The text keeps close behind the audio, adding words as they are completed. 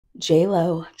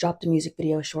J-Lo dropped a music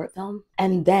video short film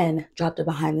and then dropped a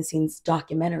behind the scenes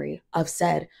documentary of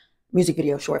said music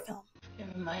video short film. It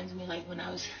reminds me like when I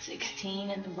was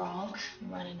 16 in the Bronx,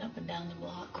 running up and down the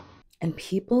block. And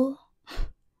people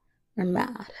are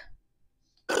mad.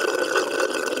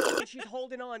 She's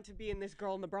holding on to being this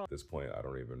girl in the Bronx. At this point, I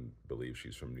don't even believe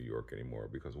she's from New York anymore,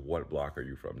 because what block are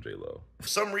you from, J-Lo? For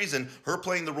some reason, her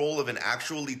playing the role of an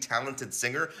actually talented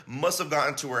singer must have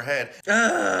gotten to her head.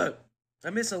 I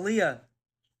miss Aaliyah.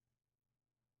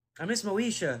 I miss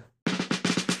Moesha.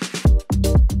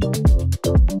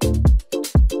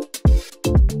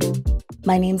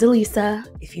 My name's Elisa.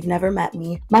 If you've never met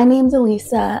me, my name's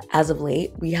Elisa. As of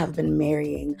late, we have been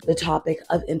marrying the topic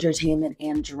of entertainment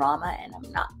and drama, and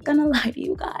I'm not gonna lie to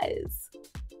you guys.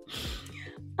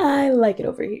 I like it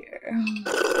over here.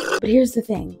 But here's the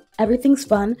thing. Everything's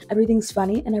fun, everything's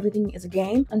funny, and everything is a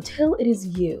game until it is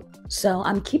you. So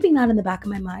I'm keeping that in the back of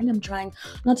my mind. I'm trying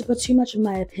not to put too much of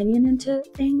my opinion into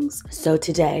things. So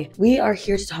today, we are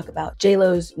here to talk about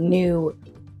J-Lo's new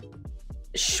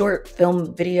short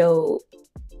film video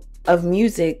of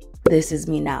music, This Is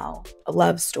Me Now, a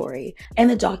love story, and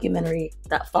the documentary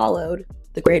that followed,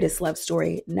 The Greatest Love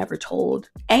Story Never Told,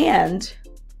 and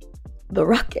the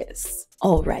Ruckus.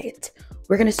 All right,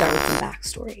 we're gonna start with some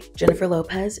backstory. Jennifer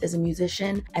Lopez is a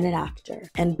musician and an actor,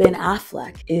 and Ben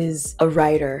Affleck is a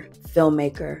writer,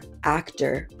 filmmaker,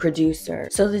 actor, producer.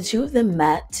 So the two of them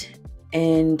met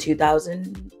in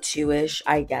 2002-ish,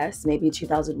 I guess, maybe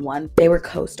 2001. They were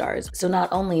co-stars. So not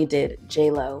only did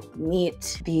J-Lo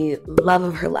meet the love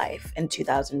of her life in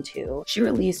 2002, she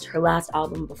released her last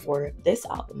album before this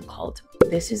album called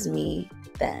This Is Me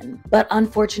Then. But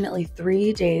unfortunately,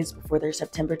 3 days before their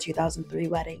September 2003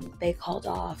 wedding, they called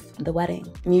off the wedding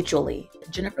mutually.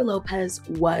 Jennifer Lopez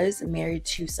was married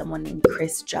to someone named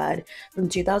Chris Judd from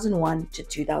 2001 to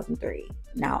 2003.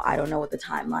 Now, I don't know what the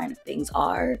timeline of things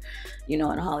are. You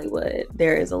know, in Hollywood,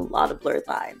 there is a lot of blurred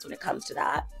lines when it comes to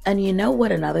that. And you know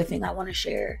what? Another thing I want to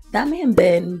share, that man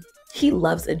Ben, he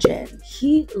loves a gin.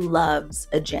 He loves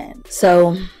a gin.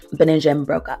 So Ben and Jen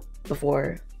broke up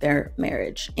before their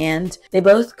marriage, and they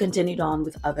both continued on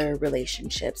with other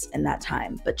relationships in that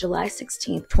time. But July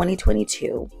 16th,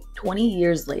 2022, 20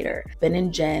 years later, Ben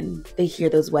and Jen, they hear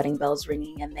those wedding bells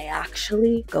ringing, and they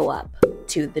actually go up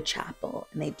to the chapel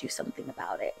and they do something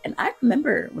about it. And I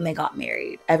remember when they got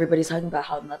married, everybody's talking about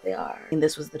how in love they are. And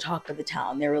this was the talk of the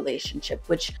town, their relationship,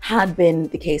 which had been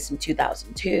the case in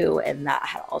 2002, and that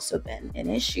had also been an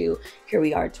issue. Here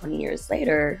we are 20 years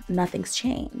later, nothing's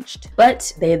changed.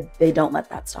 But they don't let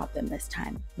that stop them this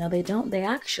time. No, they don't. They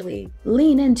actually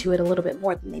lean into it a little bit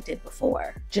more than they did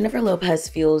before. Jennifer Lopez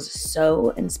feels so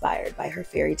inspired by her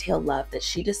fairy tale love that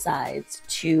she decides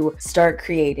to start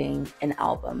creating an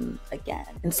album again.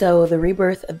 And so the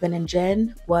rebirth of Ben and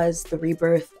Jen was the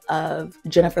rebirth of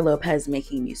Jennifer Lopez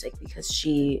making music, because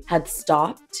she had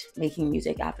stopped making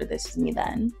music after This Is Me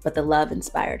Then, but the love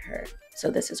inspired her.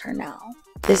 So this is her now.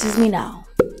 This Is Me Now,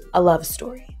 a love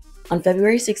story. On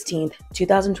February 16th,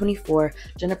 2024,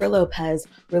 Jennifer Lopez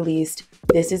released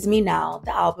This Is Me Now,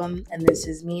 the album, and This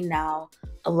Is Me Now,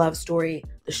 a love story,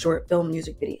 the short film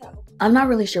music video. I'm not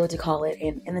really sure what to call it,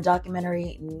 and in the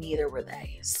documentary, neither were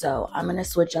they. So I'm gonna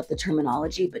switch up the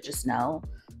terminology, but just know,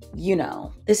 you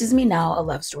know. This Is Me Now, a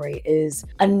love story is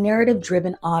a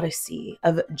narrative-driven odyssey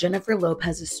of Jennifer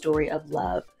Lopez's story of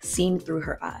love seen through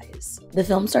her eyes. The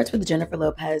film starts with Jennifer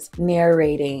Lopez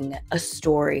narrating a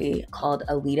story called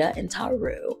Alita and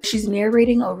Taru. She's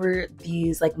narrating over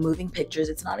these like moving pictures.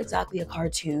 It's not exactly a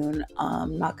cartoon.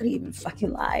 Not gonna even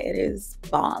fucking lie, it is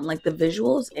bomb. Like the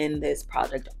visuals in this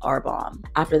project are bomb.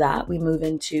 After that, we move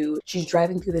into, she's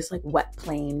driving through this like wet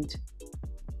planed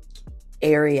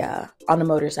area on a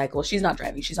motorcycle. She's not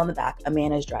driving, she's on the back. A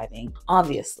man is driving.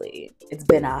 Obviously, it's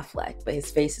Ben Affleck, but his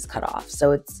face is cut off.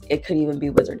 So it could even be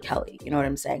Wizard Kelly, you know what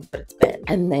I'm saying? But it's Ben.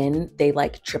 And then they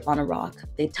like trip on a rock,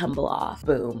 they tumble off,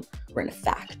 boom, we're in a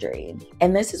factory.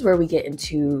 And this is where we get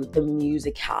into the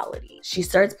musicality. She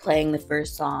starts playing the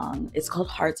first song. It's called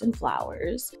Hearts and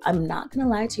Flowers. I'm not gonna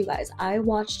lie to you guys, I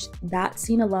watched that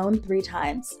scene alone 3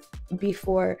 times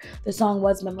before the song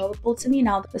was memorable to me.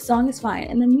 Now the song is fine,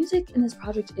 and the music in this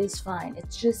project is fine.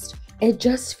 It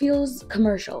just feels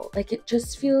commercial. Like it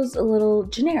just feels a little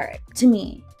generic to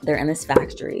me. They're in this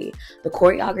factory. The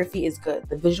choreography is good.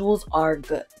 The visuals are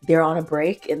good. They're on a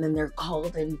break and then they're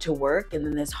called into work, and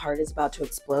then this heart is about to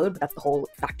explode, but that's the whole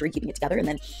factory keeping it together. And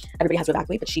then everybody has to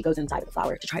evacuate, but she goes inside of the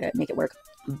flower to try to make it work.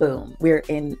 Boom. We're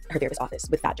in her therapist's office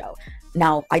with Fat Joe.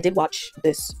 Now, I did watch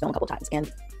this film a couple times,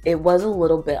 and it was a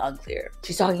little bit unclear.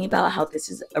 She's talking about how this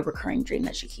is a recurring dream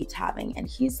that she keeps having, and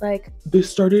he's like, this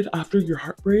started after your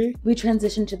heartbreak? We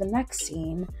transition to the next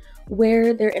scene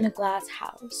where they're in a glass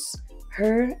house.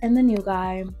 Her and the new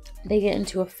guy, they get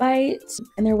into a fight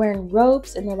and they're wearing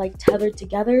ropes and they're like tethered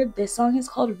together. This song is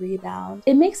called Rebound.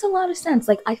 It makes a lot of sense.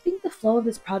 Like, I think the flow of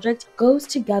this project goes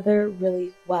together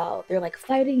really well. They're like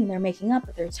fighting and they're making up,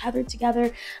 but they're tethered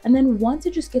together. And then once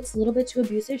it just gets a little bit too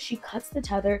abusive, she cuts the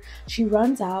tether, she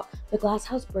runs out, the glass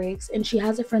house breaks, and she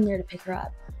has a friend there to pick her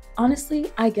up. Honestly,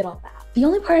 I get all that. The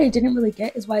only part I didn't really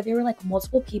get is why there were like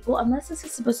multiple people, unless this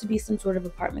is supposed to be some sort of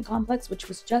apartment complex, which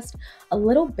was just a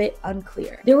little bit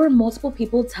unclear. There were multiple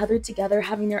people tethered together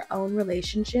having their own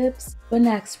relationships. But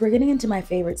next, we're getting into my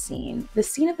favorite scene, the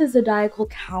scene of the Zodiacal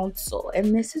Council.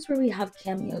 And this is where we have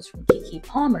cameos from Keke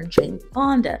Palmer, Jane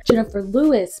Fonda, Jennifer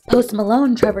Lewis, Post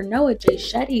Malone, Trevor Noah, Jay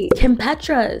Shetty, Kim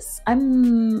Petras,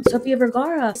 Sofia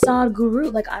Vergara, Saad Guru.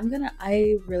 Like,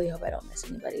 I really hope I don't miss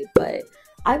anybody, but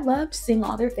I loved seeing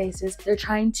all their faces. They're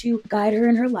trying to guide her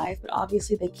in her life, but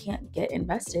obviously they can't get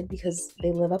invested because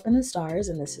they live up in the stars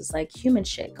and this is like human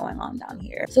shit going on down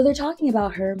here. So they're talking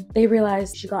about her. They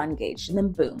realize she got engaged, and then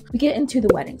boom, we get into the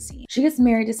wedding scene. She gets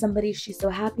married to somebody. She's so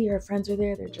happy. Her friends are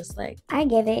there. They're just like, I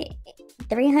give it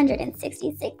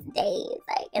 366 days.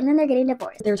 Like, and then they're getting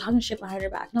divorced. They were talking shit behind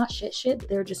her back. Not shit, but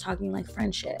they were just talking like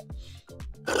friend shit.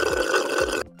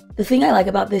 The thing I like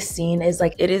about this scene is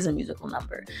like, it is a musical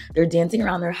number. They're dancing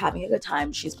around, they're having a good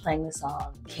time. She's playing the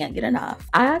song, can't get enough.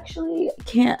 I actually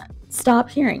can't stop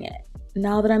hearing it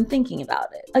now that I'm thinking about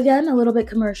it. Again, a little bit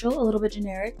commercial, a little bit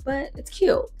generic, but it's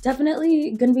cute.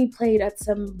 Definitely gonna be played at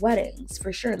some weddings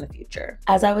for sure in the future.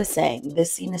 As I was saying,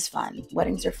 this scene is fun.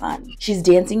 Weddings are fun. She's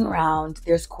dancing around,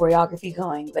 there's choreography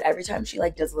going, but every time she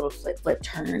like does a little flip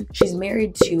turn, she's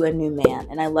married to a new man.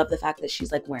 And I love the fact that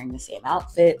she's like wearing the same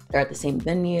outfit, they're at the same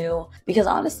venue. Because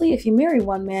honestly, if you marry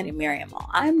one man, you marry them all.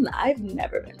 I've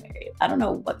never been married. I don't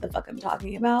know what the fuck I'm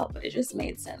talking about, but it just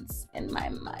made sense in my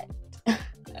mind.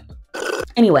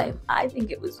 Anyway, I think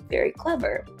it was very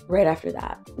clever. Right after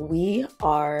that, we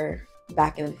are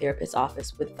back in the therapist's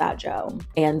office with Fat Joe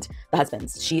and the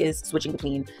husbands. She is switching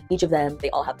between each of them. They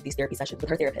all have these therapy sessions with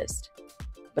her therapist.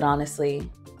 But honestly,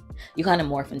 you kind of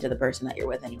morph into the person that you're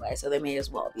with anyway, so they may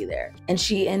as well be there. And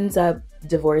she ends up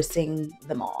divorcing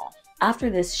them all.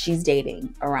 After this, she's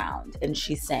dating around and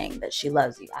she's saying that she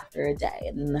loves you after a day.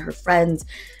 And then her friends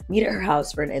meet at her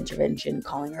house for an intervention,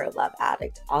 calling her a love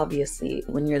addict. Obviously,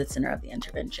 when you're the center of the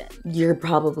intervention, you're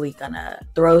probably gonna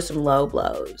throw some low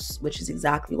blows, which is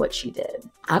exactly what she did.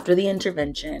 After the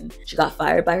intervention, she got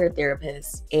fired by her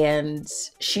therapist and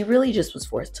she really just was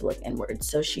forced to look inward.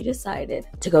 So she decided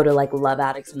to go to like Love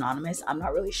Addicts Anonymous. I'm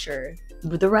not really sure.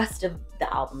 But the rest of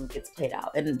the album gets played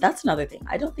out. And that's another thing.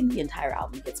 I don't think the entire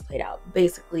album gets played out.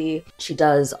 Basically, she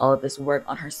does all of this work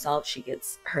on herself. She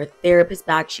gets her therapist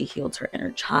back. She heals her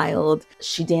inner child.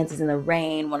 She dances in the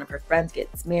rain. One of her friends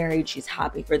gets married. She's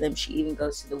happy for them. She even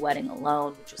goes to the wedding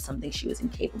alone, which was something she was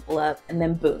incapable of. And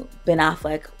then boom, Ben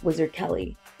Affleck, Wizard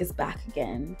Kelly, is back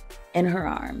again in her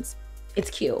arms. It's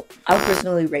cute. I would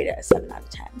personally rate it a 7 out of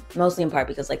 10. Mostly in part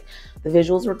because like the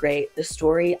visuals were great. The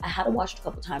story, I had to watch it a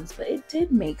couple times, but it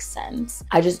did make sense.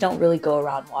 I just don't really go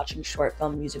around watching short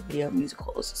film music video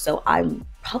musicals. So I'm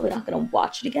probably not gonna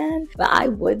watch it again. But I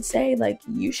would say like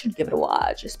you should give it a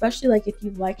watch, especially like if you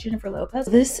like Jennifer Lopez.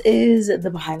 This is the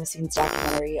behind the scenes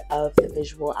documentary of the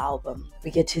visual album.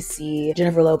 We get to see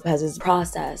Jennifer Lopez's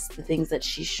process, the things that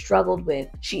she struggled with.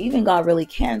 She even got really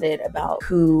candid about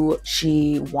who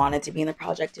she wanted to be in the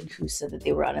project and who said that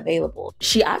they were unavailable.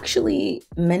 She actually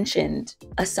mentioned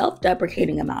a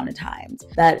self-deprecating amount of times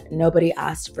that nobody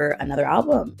asked for another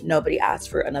album, nobody asked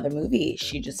for another movie.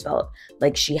 She just felt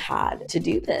like she had to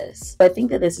do this. But I think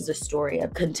that this is a story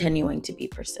of continuing to be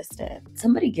persistent.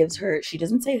 Somebody gives her, she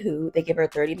doesn't say who, they give her a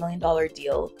 $30 million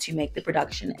deal to make the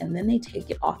production and then they take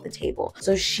it off the table.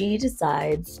 So she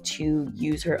decides to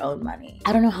use her own money.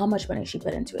 I don't know how much money she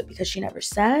put into it because she never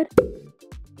said.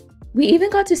 We even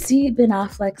got to see Ben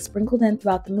Affleck sprinkled in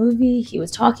throughout the movie. He was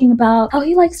talking about how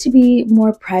he likes to be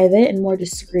more private and more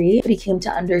discreet, but he came to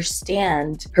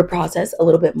understand her process a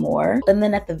little bit more. And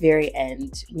then at the very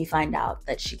end, we find out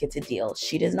that she gets a deal.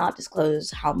 She does not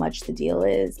disclose how much the deal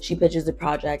is. She pitches the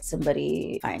project,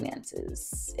 somebody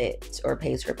finances it or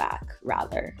pays her back,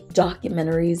 rather.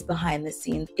 Documentaries behind the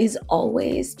scenes is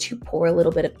always to pour a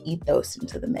little bit of ethos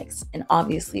into the mix and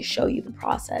obviously show you the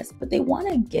process, but they want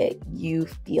to get you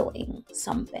feeling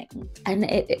something, and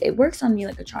it works on me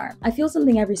like a charm. I feel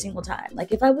something every single time.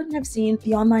 Like if I wouldn't have seen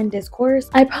the online discourse,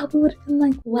 I probably would have been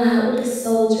like, wow, the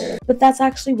soldier. But that's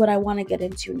actually what I want to get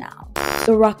into now.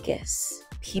 The Ruckus.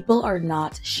 People are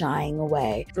not shying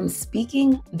away from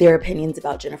speaking their opinions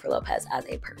about Jennifer Lopez as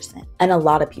a person. And a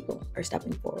lot of people are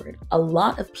stepping forward. A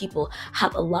lot of people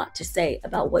have a lot to say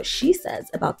about what she says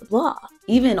about the blog.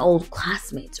 Even old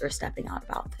classmates are stepping out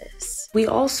about this. We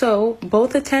also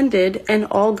both attended an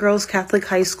all-girls Catholic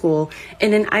high school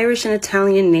in an Irish and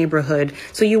Italian neighborhood,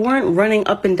 so you weren't running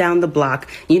up and down the block.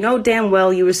 You know damn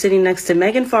well you were sitting next to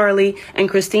Megan Farley and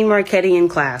Christine Marchetti in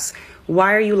class.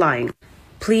 Why are you lying?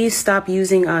 Please stop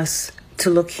using us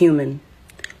to look human.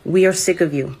 We are sick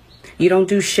of you. You don't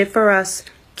do shit for us.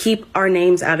 Keep our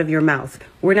names out of your mouth.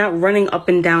 We're not running up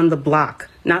and down the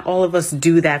block. Not all of us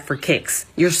do that for kicks.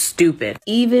 You're stupid.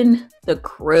 Even the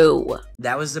crew.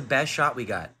 That was the best shot we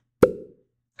got.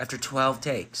 After 12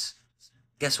 takes.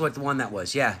 Guess what the one that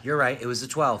was? Yeah, you're right. It was the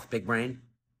 12th, big brain.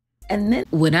 And then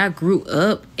when I grew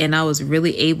up and I was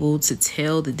really able to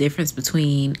tell the difference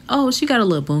between, oh, she got a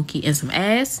little bunkie and some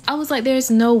ass, I was like, there's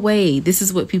no way this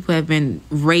is what people have been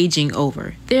raging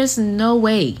over. There's no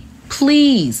way.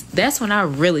 Please. That's when I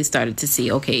really started to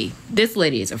see, okay, this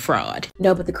lady is a fraud.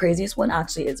 No, but the craziest one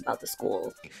actually is about the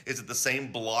school. Is it the same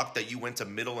block that you went to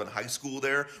middle and high school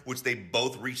there, which they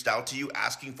both reached out to you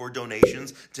asking for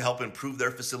donations to help improve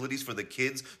their facilities for the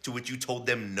kids, to which you told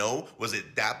them no? Was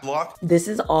it that block? This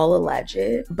is all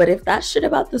alleged, but if that shit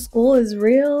about the school is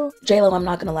real, J-Lo, I'm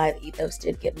not gonna lie, the ethos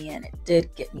did get me in. It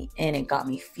did get me in. It got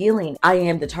me feeling. I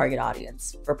am the target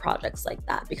audience for projects like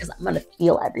that because I'm gonna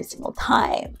feel every single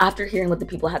time. After hearing what the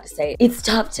people had to say, it's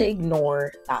tough to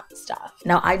ignore that stuff.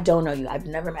 Now, I don't know you. I've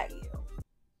never met you.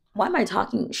 Why am I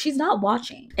talking? She's not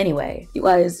watching. Anyway, you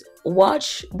guys,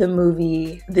 watch the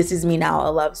movie This Is Me Now,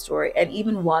 A Love Story, and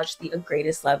even watch The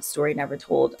Greatest Love Story Never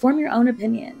Told. Form your own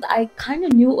opinion. I kind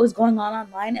of knew what was going on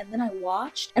online, and then I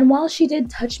watched, and while she did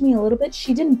touch me a little bit,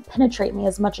 she didn't penetrate me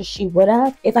as much as she would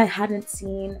have if I hadn't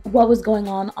seen what was going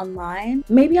on online.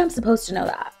 Maybe I'm supposed to know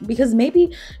that, because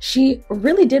maybe she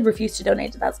really did refuse to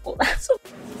donate to that school. That's so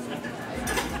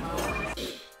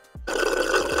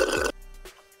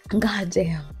God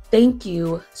damn. Thank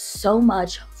you so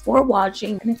much for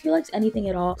watching. And if you liked anything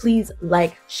at all, please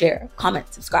like, share,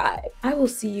 comment, subscribe. I will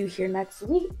see you here next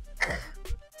week.